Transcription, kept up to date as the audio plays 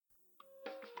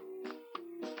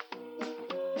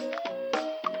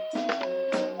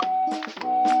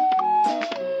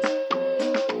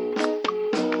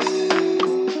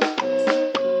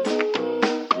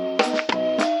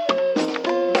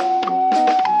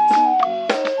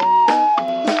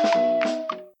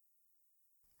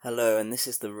this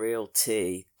is the real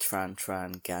T, Tran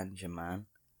Ganja Man.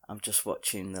 I'm just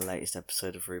watching the latest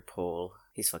episode of RuPaul.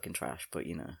 He's fucking trash, but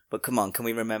you know. But come on, can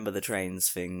we remember the trains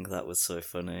thing? That was so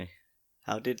funny.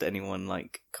 How did anyone,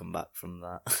 come back from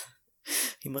that?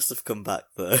 He must have come back,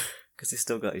 though, because he's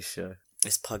still got his show.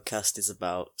 This podcast is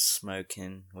about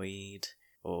smoking weed,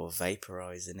 or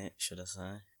vaporising it, should I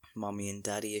say. Mommy and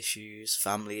daddy issues,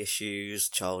 family issues,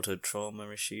 childhood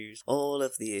trauma issues, all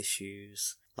of the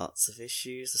issues. Lots of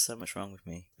issues, there's so much wrong with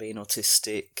me. Being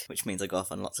autistic, which means I go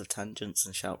off on lots of tangents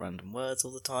and shout random words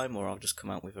all the time, or I'll just come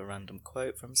out with a random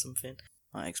quote from something.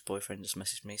 My ex-boyfriend just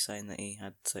messaged me saying that he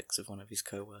had sex with one of his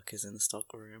co-workers in the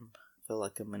stockroom. I feel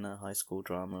like I'm in a high school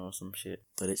drama or some shit,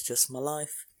 but it's just my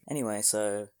life. Anyway,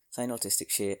 so saying autistic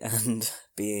shit and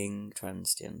being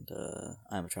transgender.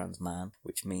 I am a trans man,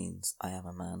 which means I am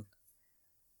a man.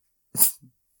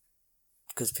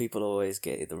 Because people always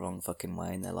get it the wrong fucking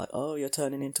way, and they're like, oh, you're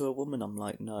turning into a woman. I'm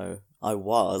like, no. I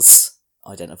was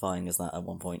identifying as that at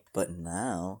one point, but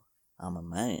now I'm a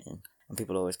man. And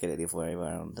people always get it the other way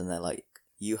around, and they're like,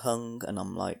 you hung? And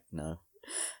I'm like, no.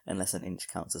 Unless an inch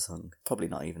counts as hung. Probably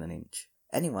not even an inch.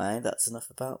 Anyway, that's enough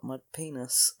about my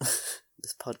penis.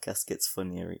 This podcast gets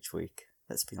funnier each week,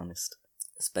 let's be honest.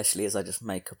 Especially as I just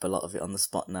make up a lot of it on the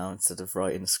spot now instead of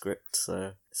writing a script,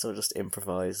 so it's all just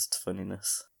improvised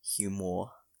funniness.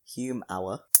 Hume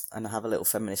hour. And I have a little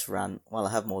feminist rant. Well,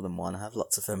 I have more than one. I have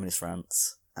lots of feminist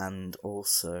rants. And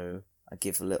also, I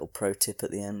give a little pro tip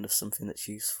at the end of something that's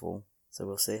useful. So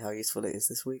we'll see how useful it is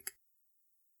this week.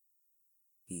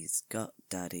 He's got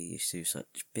daddy issues,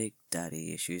 such big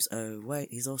daddy issues. Oh wait,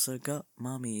 he's also got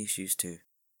mommy issues too.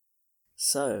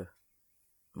 So,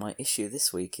 my issue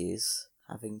this week is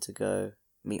having to go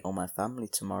meet all my family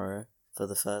tomorrow for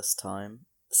the first time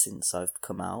since I've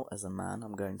come out as a man.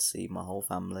 I'm going to see my whole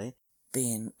family.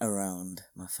 Being around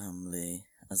my family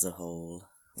as a whole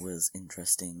was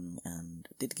interesting and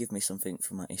did give me something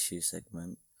for my issue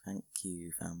segment. Thank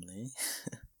you, family.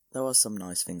 There was some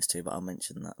nice things too, but I'll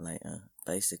mention that later.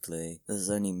 Basically, there's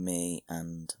only me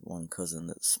and one cousin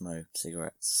that smoked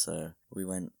cigarettes, so we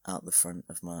went out the front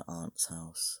of my aunt's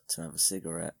house to have a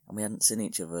cigarette, and we hadn't seen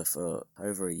each other for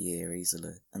over a year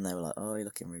easily, and they were like, oh, you're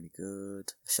looking really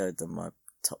good. I showed them my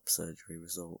top surgery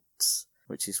results,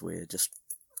 which is weird, just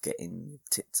getting your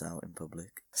tits out in public.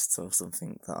 Still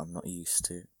something that I'm not used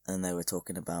to. And they were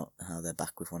talking about how they're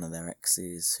back with one of their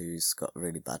exes who's got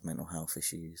really bad mental health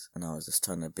issues. And I was just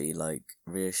trying to be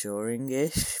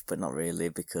reassuring-ish, but not really,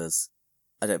 because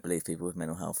I don't believe people with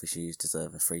mental health issues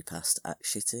deserve a free pass to act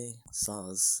shitty.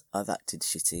 Soz. I've acted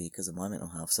shitty because of my mental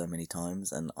health so many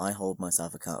times, and I hold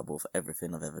myself accountable for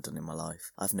everything I've ever done in my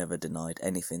life. I've never denied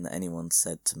anything that anyone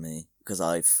said to me, because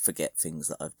I forget things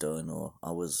that I've done, or I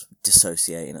was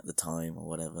dissociating at the time, or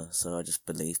whatever. So I just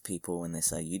believe people when they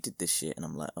say, you did this shit, and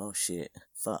I'm like, oh shit,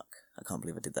 fuck. I can't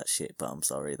believe I did that shit, but I'm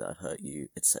sorry that I hurt you,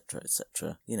 etc.,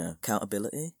 etc. You know,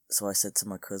 accountability. So I said to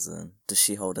my cousin, does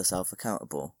she hold herself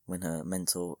accountable when her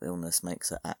mental illness makes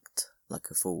her act like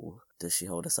a fool? Does she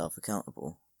hold herself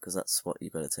accountable? Because that's what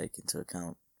you've got to take into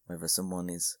account. Whether someone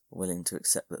is willing to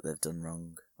accept that they've done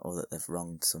wrong, or that they've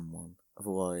wronged someone.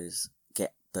 Otherwise,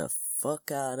 get the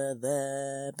fuck out of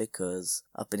there, because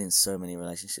I've been in so many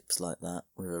relationships like that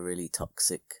with a really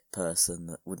toxic person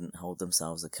that wouldn't hold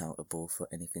themselves accountable for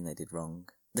anything they did wrong.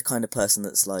 The kind of person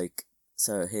that's like,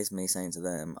 so here's me saying to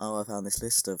them, oh, I found this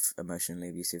list of emotionally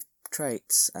abusive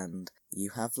traits and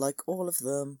you have all of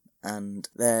them, and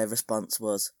their response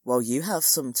was, well, you have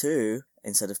some too,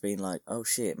 instead of being like, oh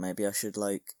shit, maybe I should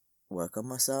work on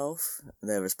myself.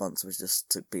 Their response was just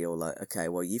to be all like, okay,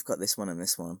 well, you've got this one and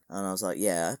this one. And I was like,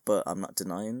 yeah, but I'm not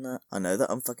denying that. I know that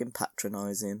I'm fucking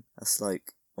patronising. That's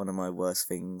one of my worst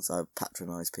things. I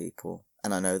patronise people.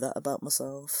 And I know that about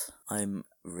myself. I'm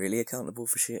really accountable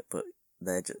for shit, but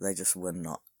they just were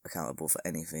not accountable for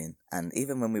anything. And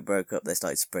even when we broke up, they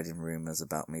started spreading rumours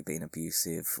about me being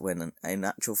abusive, when in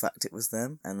actual fact it was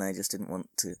them, and they just didn't want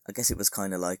to. I guess it was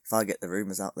kind of like, if I get the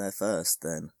rumours out there first,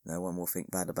 then no one will think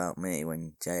bad about me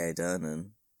when J.A.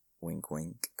 Dernon, wink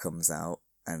wink, comes out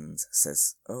and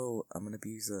says, oh, I'm an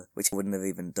abuser, which I wouldn't have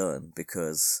even done,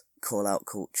 because call-out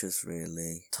culture's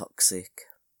really toxic.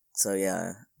 So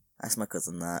yeah, I asked my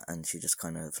cousin that, and she just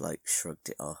kind of shrugged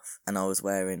it off. And I was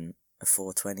wearing a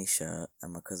 420 shirt,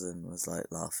 and my cousin was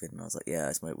laughing, and I was like, yeah,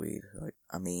 I smoke weed.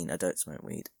 I don't smoke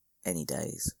weed any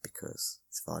days because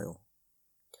it's vile.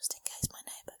 Just in case my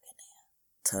neighbour can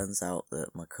hear. Turns out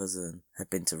that my cousin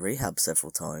had been to rehab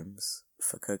several times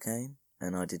for cocaine,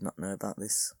 and I did not know about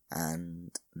this. And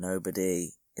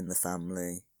nobody in the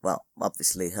family, well,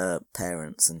 obviously her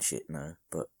parents and shit know,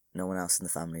 but no one else in the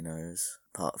family knows,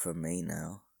 apart from me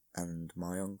now. and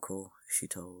my uncle, she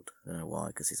told. I don't know why,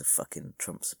 because he's a fucking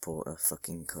Trump supporter,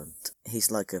 fucking cunt.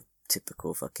 He's like a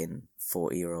typical fucking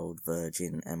 40-year-old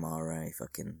virgin MRA,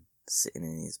 fucking sitting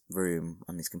in his room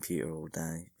on his computer all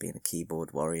day, being a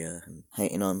keyboard warrior and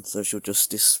hating on social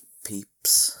justice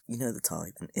peeps. You know the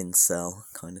type, an incel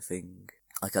kind of thing.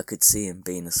 Like, I could see him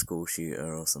being a school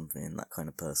shooter or something, that kind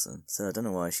of person. So I don't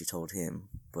know why she told him,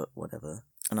 but whatever.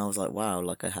 And I was like, wow,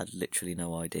 like, I had literally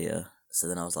no idea. So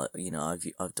then I was like, you know,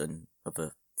 I've done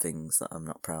other things that I'm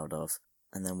not proud of.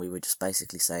 And then we were just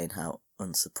basically saying how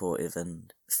unsupportive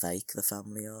and fake the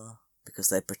family are. Because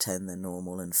they pretend they're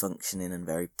normal and functioning and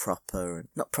very proper. And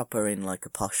not proper in like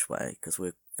a posh way, because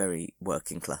we're very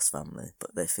working class family.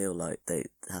 But they feel like they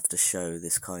have to show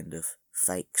this kind of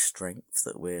fake strength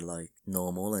that we're like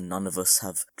normal, and none of us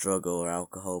have drug or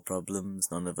alcohol problems,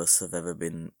 none of us have ever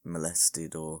been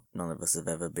molested, or none of us have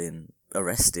ever been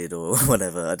arrested or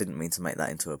whatever. I didn't mean to make that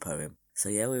into a poem. So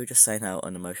yeah, we were just saying how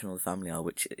unemotional the family are,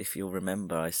 which, if you'll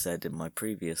remember, I said in my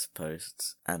previous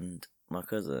posts. And my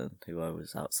cousin, who I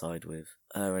was outside with,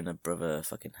 her and her brother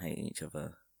fucking hate each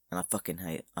other. And I fucking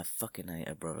hate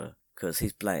her brother, because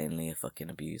he's blatantly a fucking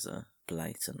abuser.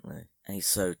 Blatantly. And he's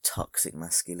so toxic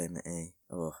masculinity.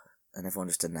 Ugh. And everyone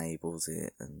just enables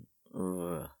it, and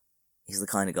ugh. He's the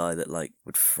kind of guy that, like,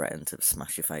 would threaten to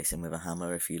smash your face in with a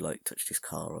hammer if you, like, touched his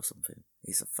car or something.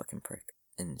 He's a fucking prick.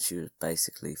 And she was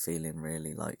basically feeling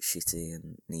really, like, shitty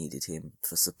and needed him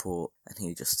for support, and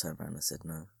he just turned around and said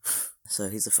no. So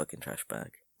he's a fucking trash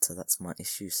bag. So that's my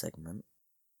issue segment.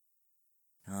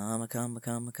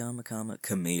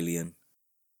 Chameleon.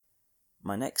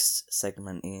 My next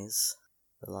segment is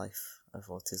The Life of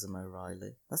Autism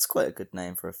O'Reilly. That's quite a good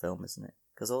name for a film, isn't it?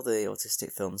 Because all the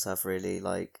autistic films have really,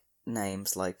 like,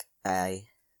 names like A.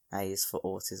 A is for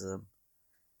autism.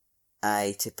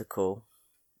 Atypical.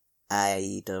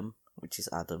 Adam, which is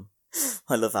Adam.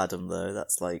 I love Adam, though.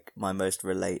 That's, like, my most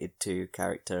related to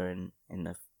character in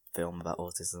a film about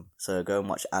autism. So go and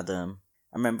watch Adam.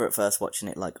 I remember at first watching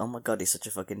it like, oh my god, he's such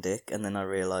a fucking dick. And then I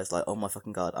realised, like, oh my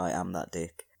fucking god, I am that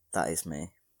dick. That is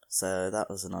me. So that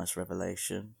was a nice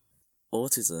revelation.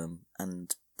 Autism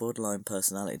and borderline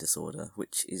personality disorder,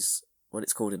 which is what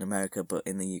it's called in America, but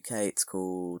in the UK it's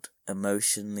called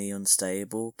emotionally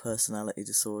unstable personality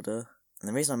disorder. And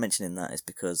the reason I'm mentioning that is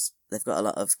because they've got a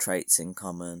lot of traits in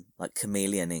common, like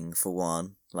chameleoning for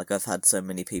one. Like, I've had so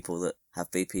many people that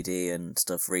have BPD and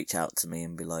stuff reach out to me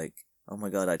and be like, oh my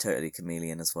god, I totally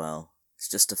chameleon as well. It's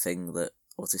just a thing that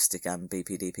autistic and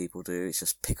BPD people do. It's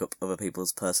just pick up other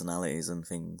people's personalities and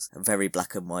things. Very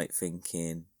black and white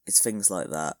thinking. It's things like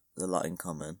that. There's a lot in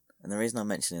common. And the reason I'm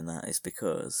mentioning that is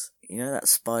because, you know that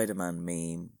Spider-Man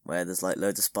meme where there's like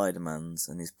loads of Spider-Mans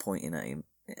and he's pointing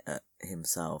at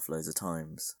himself loads of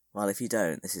times? Well, if you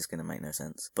don't, this is going to make no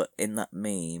sense. But in that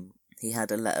meme, he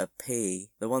had a letter P.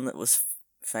 The one that was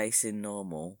facing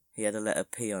normal, he had a letter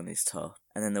P on his top.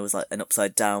 And then there was like an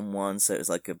upside down one, so it was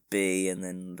like a B, and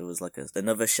then there was like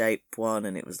another shape one,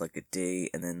 and it was like a D,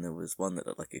 and then there was one that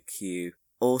looked like a Q.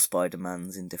 All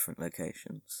Spider-Mans in different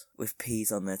locations, with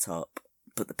P's on their top,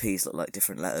 but the P's look like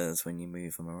different letters when you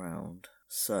move them around.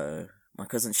 So, my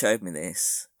cousin showed me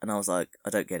this, and I was like, I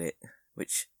don't get it,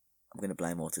 which I'm going to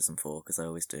blame autism for, because I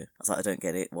always do. I was like, I don't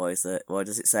get it, why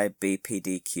does it say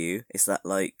BPDQ? Is that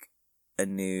like a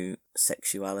new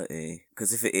sexuality?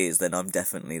 Because if it is, then I'm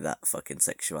definitely that fucking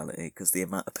sexuality, because the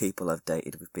amount of people I've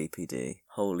dated with BPD,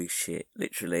 holy shit,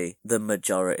 literally the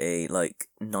majority, like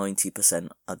 90%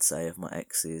 I'd say of my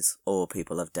exes or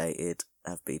people I've dated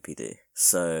have BPD.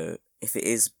 So if it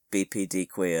is BPD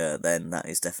queer, then that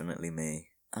is definitely me.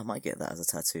 I might get that as a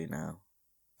tattoo now.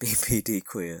 BPD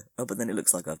queer. Oh, but then it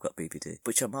looks like I've got BPD.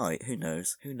 Which I might, who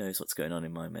knows? Who knows what's going on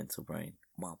in my mental brain?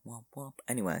 Womp, womp, womp.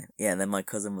 Anyway, yeah, and then my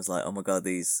cousin was like, oh my god,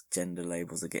 these gender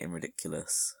labels are getting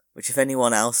ridiculous. Which if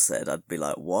anyone else said, I'd be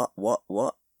like, what?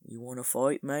 You wanna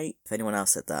fight, mate? If anyone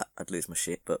else said that, I'd lose my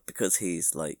shit. But because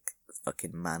he's like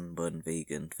fucking man bun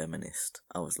vegan feminist,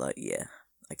 I was like, yeah,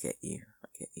 I get you.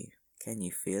 Can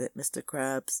you feel it, Mr.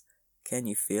 Krabs? Can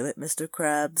you feel it, Mr.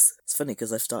 Krabs? It's funny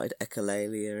because I've started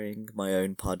echolaliering my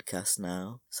own podcast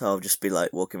now. So I'll just be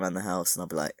like walking around the house and I'll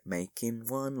be like, making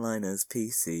one-liners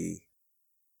PC.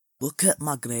 Look at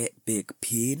my great big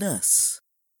penis.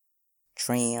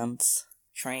 Trans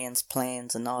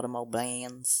plans and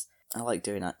automobiles. I like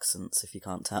doing accents, if you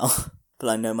can't tell. But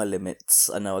I know my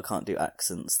limits. I know I can't do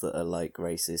accents that are like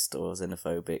racist or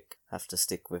xenophobic. I have to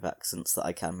stick with accents that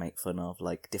I can make fun of,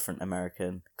 like different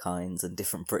American kinds and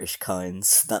different British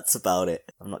kinds. That's about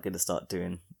it. I'm not going to start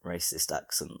doing racist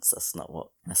accents. That's not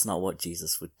what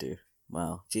Jesus would do.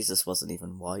 Well, Jesus wasn't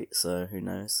even white, so who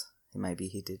knows? Maybe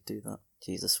he did do that.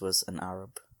 Jesus was an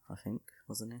Arab, I think.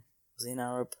 wasn't he? Was he an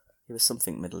Arab? He was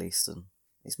something Middle Eastern.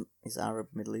 Is Arab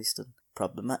Middle Eastern?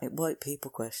 Problematic white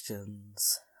people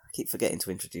questions. I keep forgetting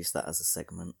to introduce that as a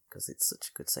segment, because it's such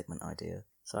a good segment idea.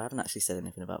 So I haven't actually said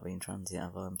anything about being trans yet,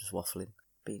 have I? I'm just waffling.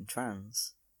 Being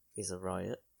trans is a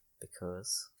riot,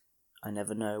 because I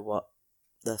never know what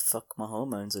the fuck my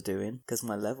hormones are doing, because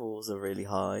my levels are really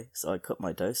high, so I cut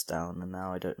my dose down, and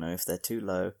now I don't know if they're too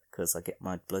low, because I get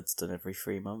my bloods done every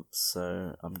 3 months,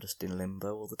 so I'm just in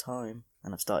limbo all the time.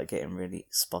 And I've started getting really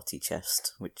spotty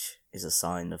chest, which is a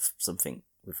sign of something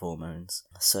with hormones.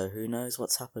 So who knows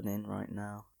what's happening right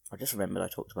now. I just remembered I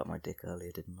talked about my dick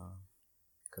earlier, didn't I?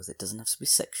 Because it doesn't have to be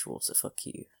sexual, so fuck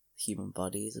you. The human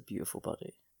body is a beautiful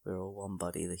body. We're all one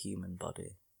body, the human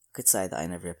body. I could say that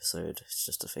in every episode, it's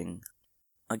just a thing.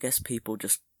 I guess people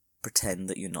just pretend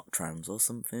that you're not trans or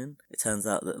something. It turns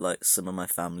out that, like, some of my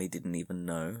family didn't even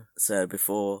know. So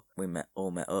before we all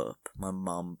met up, my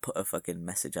mum put a fucking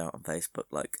message out on Facebook,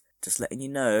 like, just letting you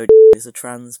know, is a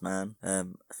trans man.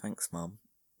 Thanks, Mum.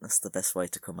 That's the best way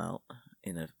to come out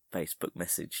in a Facebook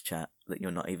message chat that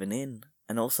you're not even in.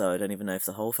 And also, I don't even know if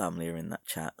the whole family are in that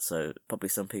chat, so probably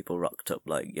some people rocked up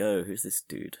like, yo, who's this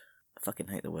dude? I fucking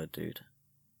hate the word dude.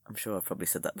 I'm sure I've probably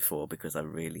said that before because I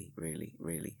really, really,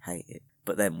 really hate it.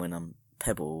 But then when I'm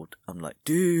pebbled, I'm like,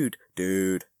 dude.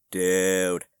 And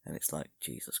it's like,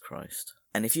 Jesus Christ.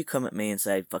 And if you come at me and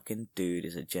say fucking dude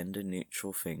is a gender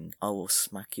neutral thing, I will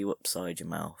smack you upside your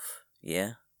mouth.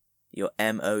 Yeah? Your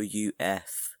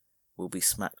MOUF will be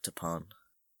smacked upon.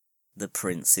 The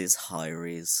Prince's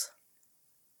Diaries.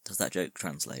 Does that joke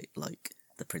translate like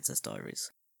The Princess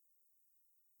Diaries?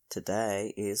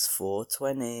 Today is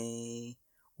 420.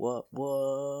 What?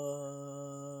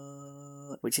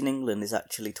 Which in England is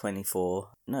actually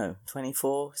 24. No,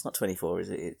 24? It's not 24,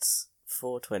 is it? It's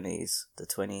 420s, the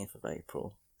 20th of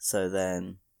April. So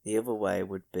then the other way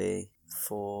would be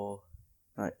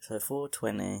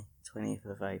 420, 20th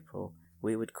of April.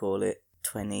 We would call it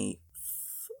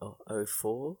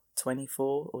 2004?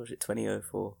 24? Or is it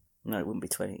 2004? No, it wouldn't be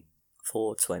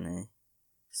 420.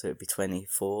 So it'd be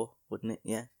 24, wouldn't it?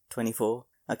 Yeah, 24.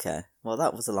 Okay, well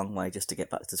that was a long way just to get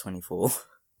back to 24.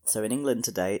 So in England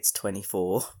today it's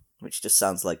 24, which just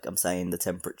sounds like I'm saying the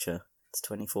temperature. It's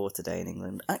 24 today in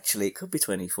England. Actually, it could be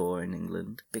 24 in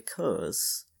England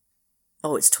because...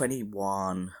 Oh, it's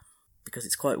 21, because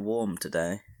it's quite warm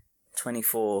today.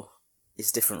 24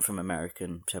 is different from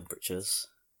American temperatures.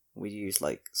 We use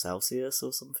like Celsius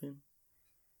or something.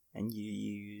 And you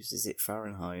use, is it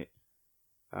Fahrenheit?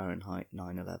 Fahrenheit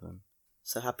 911.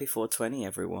 So happy 420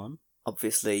 everyone.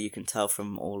 Obviously you can tell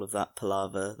from all of that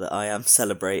palaver that I am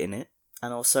celebrating it.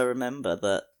 And also remember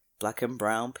that black and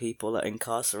brown people are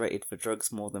incarcerated for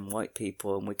drugs more than white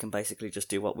people, and we can basically just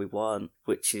do what we want,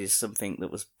 which is something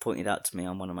that was pointed out to me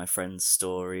on one of my friend's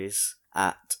stories,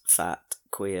 at fat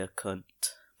queer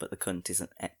cunt, but the cunt is an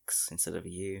X instead of a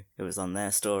U. It was on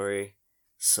their story,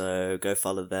 so go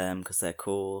follow them because they're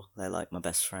cool. They're like my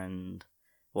best friend,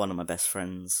 one of my best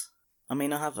friends. I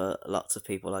mean, I have lots of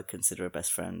people I consider a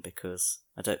best friend because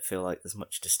I don't feel like there's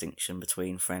much distinction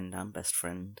between friend and best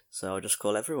friend, so I'll just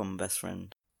call everyone my best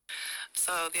friend.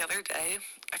 So the other day,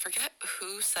 I forget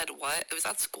who said what, it was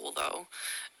at school though,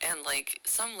 and like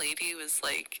some lady was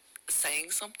like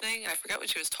saying something, and I forget what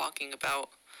she was talking about.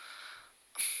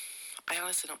 I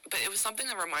honestly don't, but it was something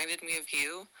that reminded me of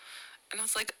you, and I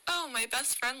was like, oh, my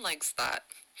best friend likes that.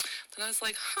 Then I was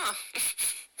like, huh.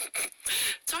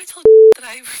 So I told that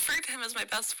I referred to him as my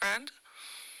best friend.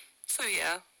 So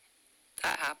yeah,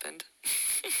 that happened.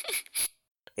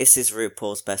 This is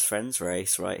RuPaul's Best Friends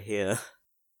race right here.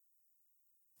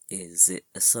 Is it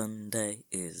a Sunday?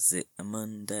 Is it a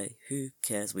Monday? Who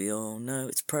cares? We all know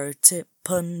it's Pro Tip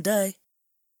Pun Day.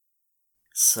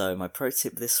 So my pro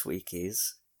tip this week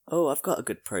is... Oh, I've got a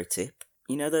good pro tip.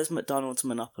 You know those McDonald's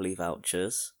Monopoly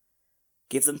vouchers?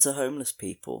 Give them to homeless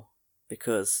people,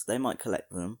 because they might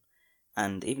collect them,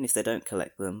 and even if they don't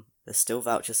collect them, there's still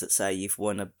vouchers that say you've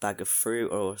won a bag of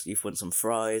fruit, or you've won some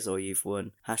fries, or you've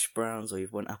won hash browns, or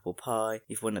you've won apple pie,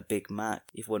 you've won a Big Mac,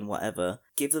 you've won whatever.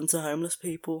 Give them to homeless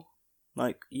people.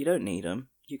 Like, you don't need them.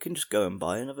 You can just go and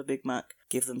buy another Big Mac.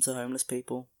 Give them to homeless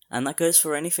people. And that goes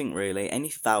for anything really. Any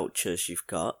vouchers you've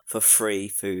got for free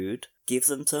food, give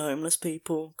them to homeless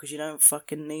people, because you don't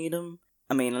fucking need them.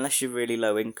 I mean, unless you're really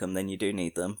low income, then you do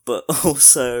need them. But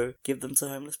also, give them to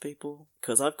homeless people.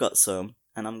 Because I've got some,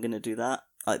 and I'm going to do that.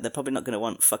 Like, they're probably not going to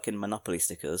want fucking Monopoly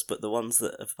stickers, but the ones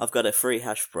that I've got a free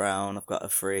hash brown, I've got a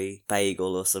free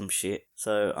bagel or some shit.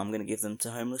 So I'm going to give them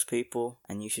to homeless people,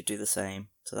 and you should do the same.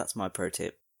 So that's my pro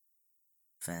tip.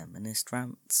 Feminist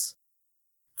rants.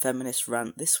 Feminist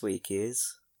rant this week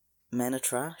is... men are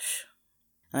trash.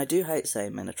 And I do hate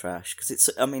saying men are trash, because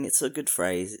it's a good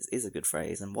phrase, it is a good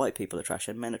phrase, and white people are trash,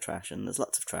 and men are trash, and there's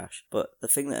lots of trash. But the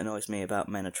thing that annoys me about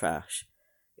men are trash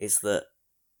is that,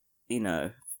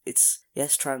 it's,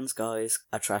 yes, trans guys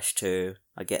are trash too,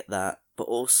 I get that, but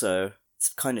also,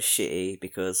 it's kind of shitty,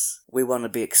 because we want to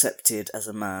be accepted as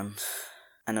a man,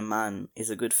 and a man is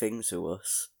a good thing to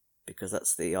us, because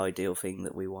that's the ideal thing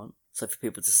that we want. So for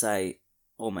people to say,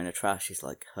 all men are trash is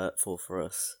like hurtful for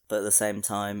us. But at the same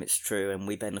time, it's true, and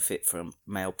we benefit from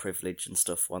male privilege and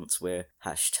stuff once we're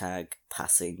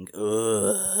 #passing.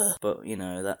 Ugh. But,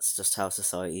 that's just how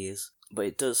society is. But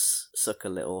it does suck a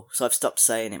little. So I've stopped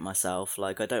saying it myself.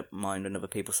 Like, I don't mind when other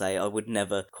people say it. I would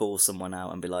never call someone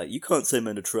out and be like, you can't say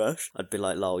men are trash. I'd be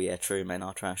like, lol, yeah, true, men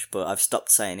are trash. But I've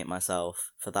stopped saying it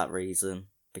myself for that reason.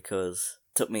 Because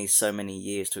it took me so many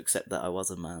years to accept that I was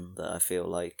a man that I feel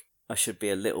like I should be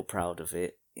a little proud of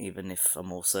it, even if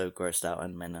I'm also grossed out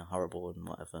and men are horrible and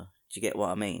whatever. Do you get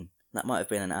what I mean? That might have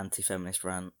been an anti-feminist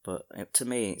rant, but to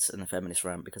me it's a feminist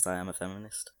rant because I am a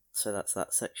feminist. So that's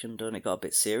that section done. It got a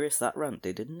bit serious, that rant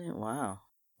did, didn't it? Wow.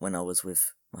 When I was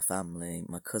with my family,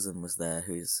 my cousin was there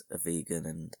who's a vegan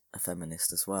and a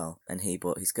feminist as well. And he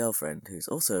brought his girlfriend who's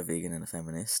also a vegan and a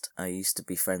feminist. I used to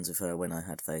be friends with her when I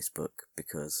had Facebook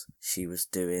because she was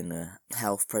doing a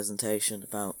health presentation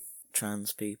about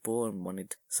trans people and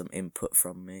wanted some input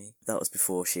from me. That was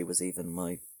before she was even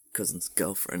my cousin's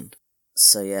girlfriend.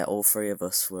 So yeah, all three of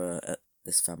us were at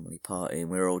this family party and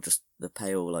we were all just the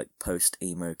pale, like,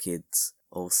 post-emo kids,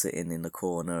 all sitting in the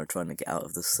corner trying to get out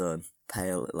of the sun.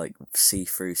 Pale, like,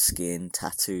 see-through skin,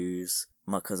 tattoos.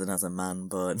 My cousin has a man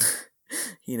bun.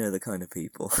 The kind of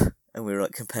people. And we were,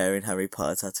 like, comparing Harry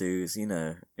Potter tattoos,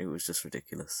 it was just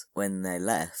ridiculous. When they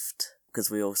left, because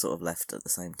we all sort of left at the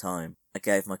same time, I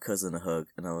gave my cousin a hug,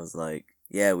 and I was like,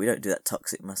 yeah, we don't do that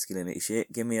toxic masculinity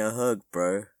shit, give me a hug,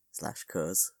 bro,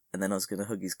 /cuz. And then I was gonna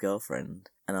hug his girlfriend,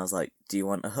 and I was like, do you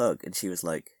want a hug? And she was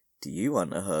like, do you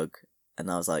want a hug? And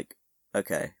I was like,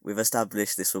 okay, we've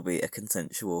established this will be a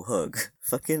consensual hug.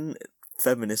 Fucking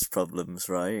feminist problems,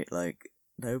 right? Like,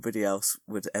 nobody else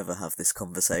would ever have this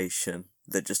conversation.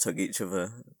 They'd just hug each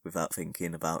other without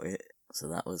thinking about it. So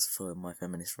that was for my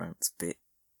feminist rants bit.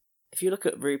 If you look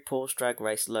at RuPaul's Drag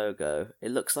Race logo,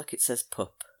 it looks like it says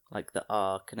pup. Like the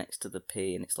R connects to the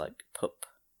P and it's like pup.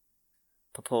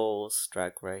 Paul's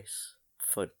Drag Race.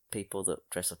 For people that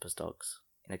dress up as dogs.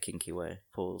 In a kinky way.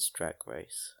 Paul's Drag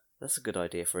Race. That's a good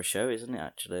idea for a show, isn't it,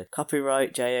 actually?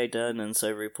 Copyright J.A. Dernon,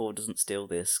 so RuPaul doesn't steal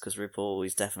this, because RuPaul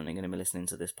is definitely going to be listening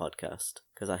to this podcast.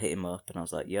 Because I hit him up and I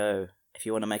was like, yo, if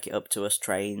you want to make it up to us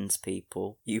trains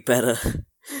people, you better...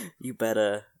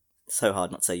 So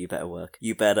hard not to say you better work.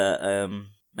 You better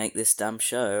make this damn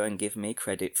show and give me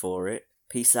credit for it.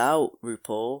 Peace out,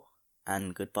 RuPaul.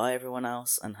 And goodbye everyone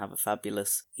else, and have a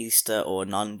fabulous Easter or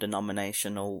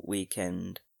non-denominational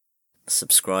weekend.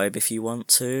 Subscribe if you want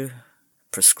to.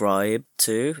 Prescribe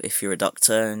to if you're a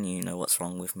doctor and you know what's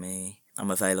wrong with me.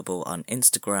 I'm available on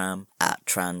Instagram at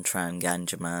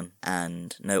tranganjaman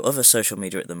and no other social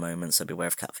media at the moment, so beware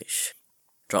of catfish.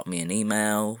 Drop me an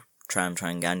email,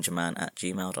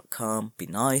 tranganjaman@gmail.com. Be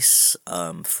nice.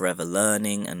 Forever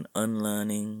learning and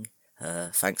unlearning.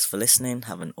 Thanks for listening.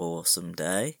 Have an awesome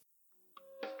day.